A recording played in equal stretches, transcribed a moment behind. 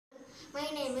My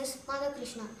name is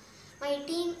Madhakrishna. My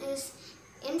team is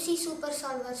MC Super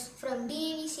Solvers from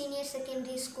DAV Senior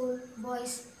Secondary School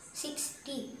Boys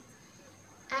 6D.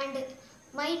 And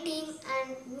my team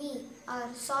and me are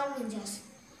Solve Ninjas.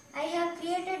 I have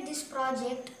created this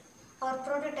project or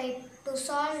prototype to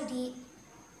solve the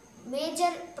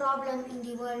major problem in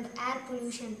the world, air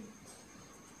pollution.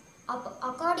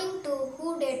 According to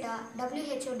WHO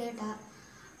data,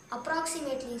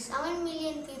 approximately 7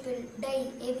 million people die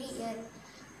every year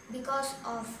because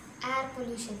of air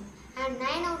pollution, and 9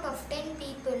 out of 10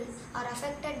 people are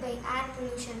affected by air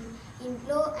pollution in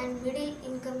low and middle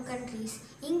income countries,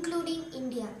 including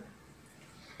India.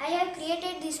 I have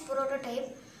created this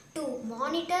prototype to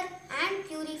monitor and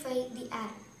purify the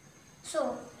air.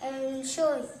 So, I will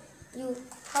show you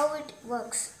how it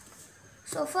works.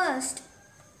 So first,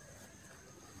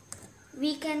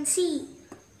 we can see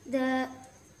the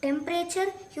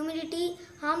temperature, humidity,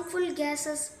 harmful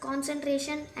gases,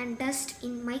 concentration and dust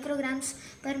in micrograms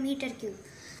per meter cube.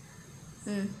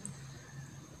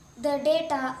 The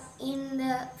data in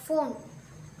the phone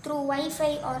through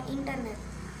Wi-Fi or internet.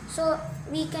 So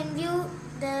we can view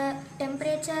the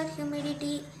temperature,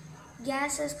 humidity,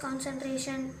 gases,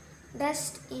 concentration,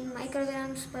 dust in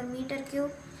micrograms per meter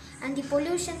cube and the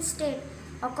pollution state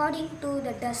according to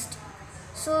the dust.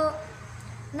 So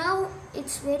now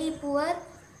it's very poor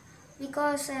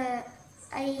because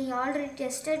I already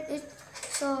tested it,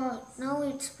 so now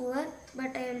it's poor,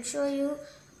 but I will show you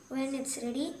when it's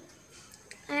ready.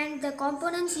 And the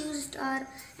components used are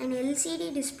an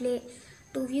LCD display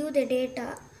to view the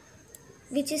data,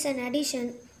 which is an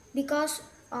addition because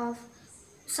of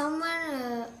some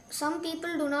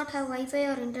people do not have Wi-Fi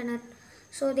or internet,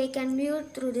 so they can view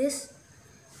it through this.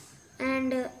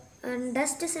 And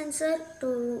dust sensor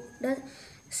to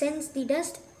sense the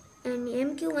dust, and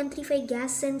MQ135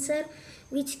 gas sensor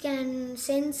which can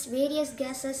sense various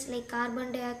gases like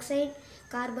carbon dioxide,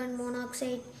 carbon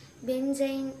monoxide,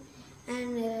 benzene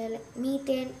and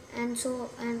methane and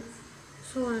so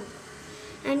on.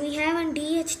 And we have a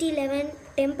DHT11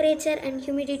 temperature and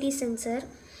humidity sensor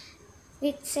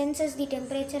which senses the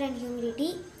temperature and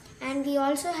humidity, and we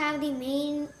also have the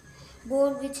main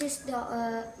board which is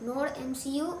the Node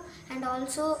MCU and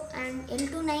also an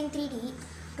L293D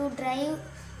to drive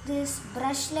this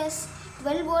brushless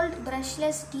 12 volt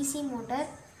brushless DC motor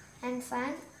and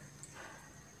fan.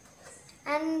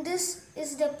 And this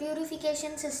is the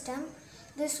purification system.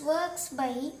 This works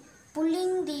by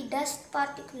pulling the dust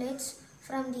particulates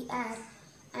from the air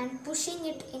and pushing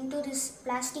it into this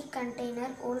plastic container,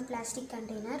 old plastic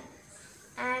container,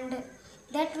 and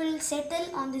that will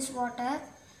settle on this water,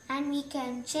 and we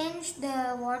can change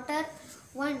the water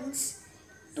once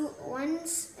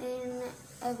in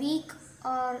a week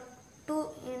or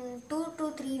in 2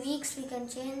 to 3 weeks we can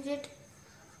change it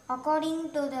according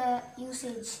to the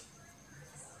usage.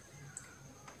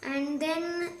 And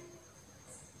then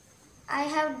I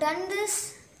have done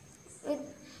this with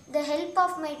the help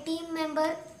of my team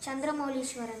member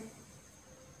Chandramoulishwaran.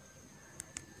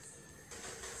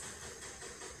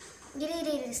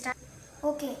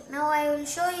 Okay, now I will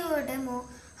show you a demo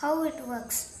how it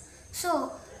works.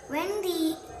 So when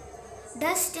the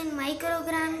dust in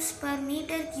micrograms per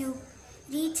meter cube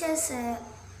reaches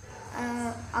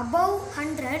above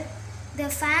 100, the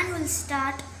fan will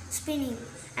start spinning,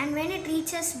 and when it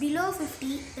reaches below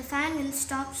 50, the fan will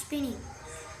stop spinning.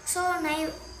 So now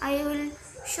I will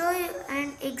show you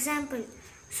an example.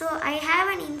 So I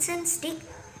have an incense stick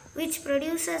which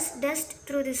produces dust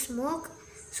through the smoke.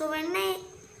 So when I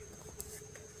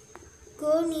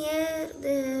go near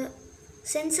the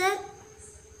sensor,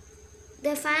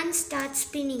 the fan starts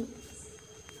spinning.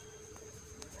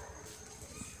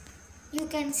 You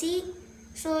can see,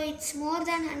 so it's more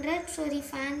than 100, so the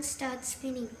fan starts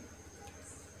spinning.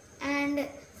 And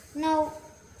now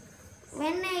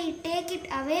when I take it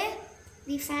away,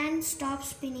 the fan stops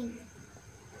spinning.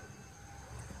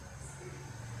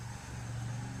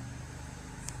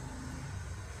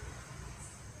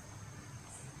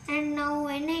 And now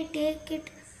when I take it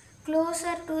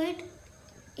closer to it,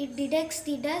 it detects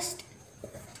the dust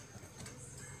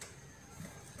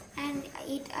and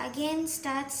it again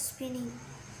starts spinning.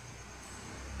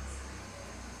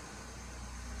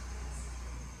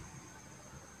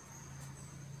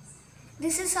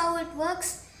 This is how it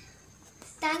works.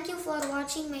 Thank you for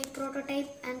watching my prototype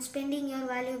and spending your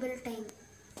valuable time.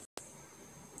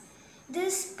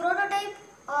 This prototype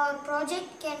or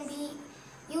project can be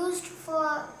used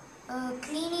for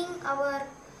cleaning our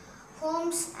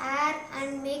home's air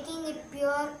and making it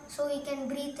pure so we can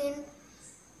breathe in.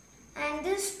 And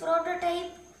this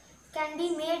prototype can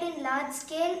be made in large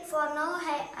scale. For now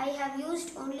I have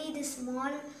used only this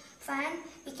small fan.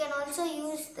 We can also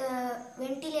use the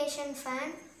ventilation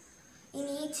fan in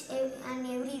each and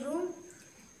every room,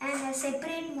 and a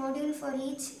separate module for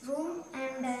each room,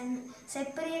 and then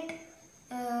separate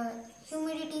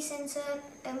humidity sensor,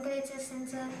 temperature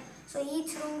sensor. So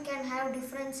each room can have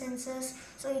different sensors,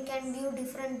 so we can view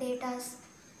different datas,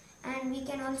 and we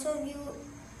can also view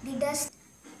the dust,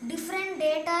 different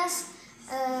datas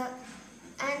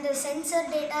and the sensor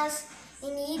datas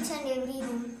in each and every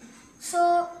room.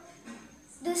 So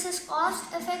this is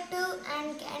cost effective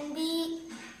and can be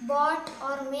bought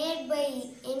or made by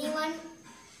anyone.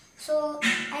 So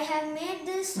I have made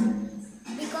this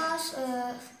because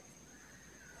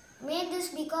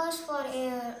for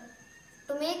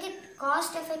to make it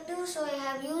cost effective, so I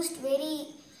have used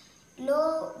very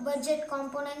low budget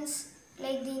components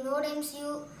like the Node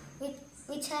MCU,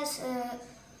 which has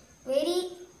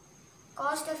very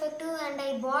cost effective, and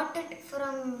I bought it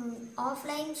from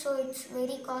offline, so it's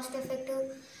very cost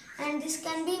effective, and this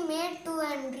can be made to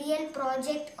a real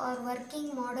project or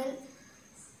working model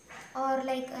or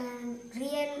like a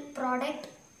real product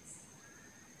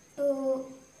to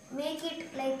make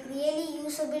it like really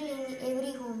usable in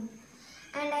every home.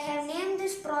 And I have named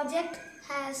this project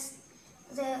as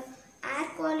the air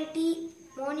quality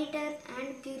monitor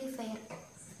and purifier.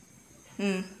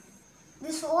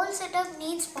 This whole setup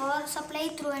needs power supply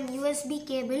through an USB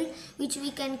cable, which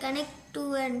we can connect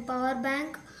to a power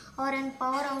bank or an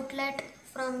power outlet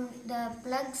from the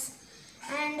plugs.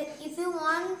 And if you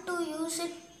want to use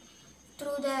it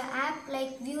through the app,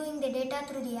 like viewing the data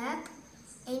through the app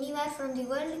anywhere from the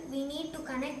world, we need to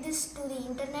connect this to the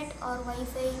internet or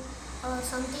Wi-Fi or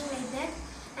something like that.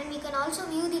 And we can also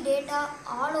view the data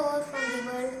all over from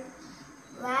the world,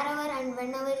 wherever and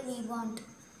whenever we want.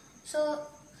 So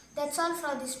that's all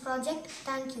for this project.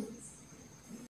 Thank you.